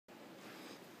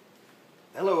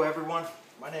Hello everyone,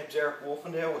 my name is Eric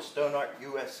Wolfendale with Stone Art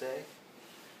USA.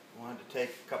 I wanted to take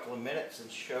a couple of minutes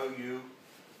and show you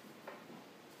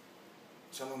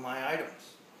some of my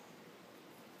items.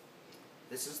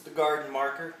 This is the garden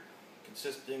marker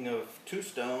consisting of two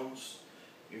stones.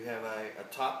 You have a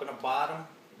top and a bottom,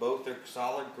 both are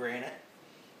solid granite.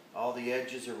 All the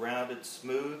edges are rounded,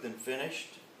 smooth and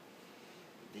finished.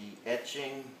 The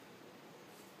etching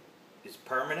is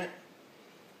permanent.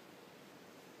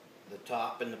 The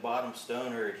top and the bottom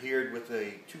stone are adhered with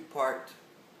a two-part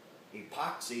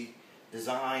epoxy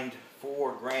designed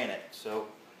for granite, so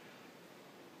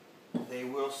they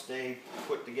will stay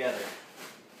put together.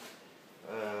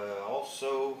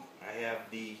 Also, I have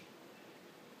the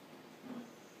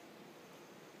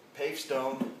pave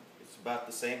stone. It's about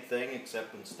the same thing,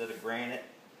 except instead of granite,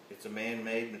 it's a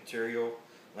man-made material,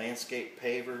 landscape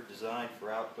paver designed for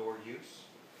outdoor use.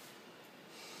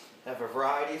 I have a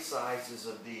variety of sizes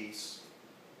of these.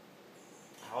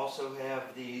 I also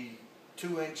have the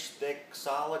 2-inch thick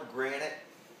solid granite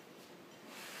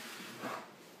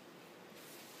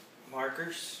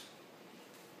markers.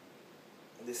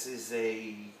 This is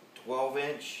a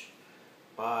 12-inch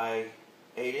by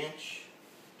 8-inch,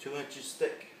 2 inches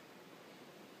thick.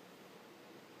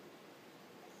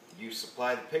 You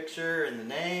supply the picture and the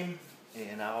name,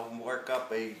 and I'll work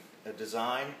up a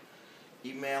design.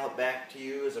 Email it back to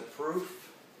you as a proof.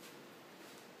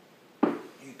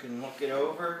 You can look it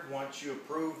over. Once you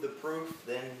approve the proof,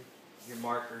 then your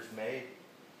marker's made.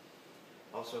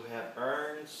 Also have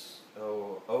urns,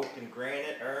 oak and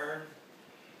granite urn.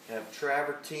 Have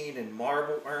travertine and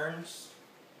marble urns.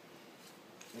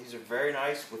 These are very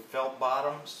nice with felt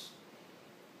bottoms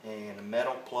and a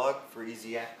metal plug for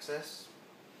easy access.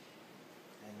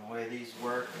 And the way these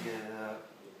work,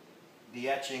 the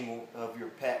etching of your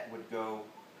pet would go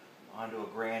onto a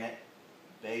granite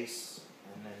base,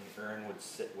 and then the urn would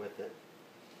sit with it.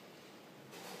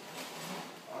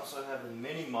 I also have the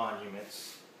mini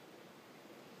monuments.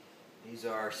 These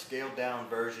are scaled down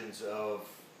versions of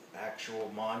actual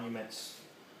monuments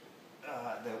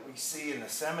that we see in the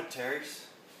cemeteries.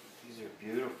 These are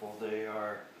beautiful. They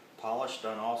are polished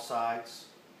on all sides,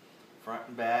 front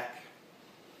and back.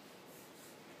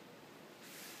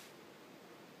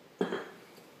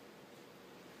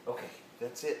 Okay,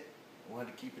 that's it. I wanted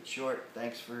to keep it short.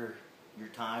 Thanks for your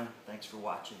time. Thanks for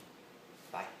watching.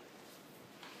 Bye.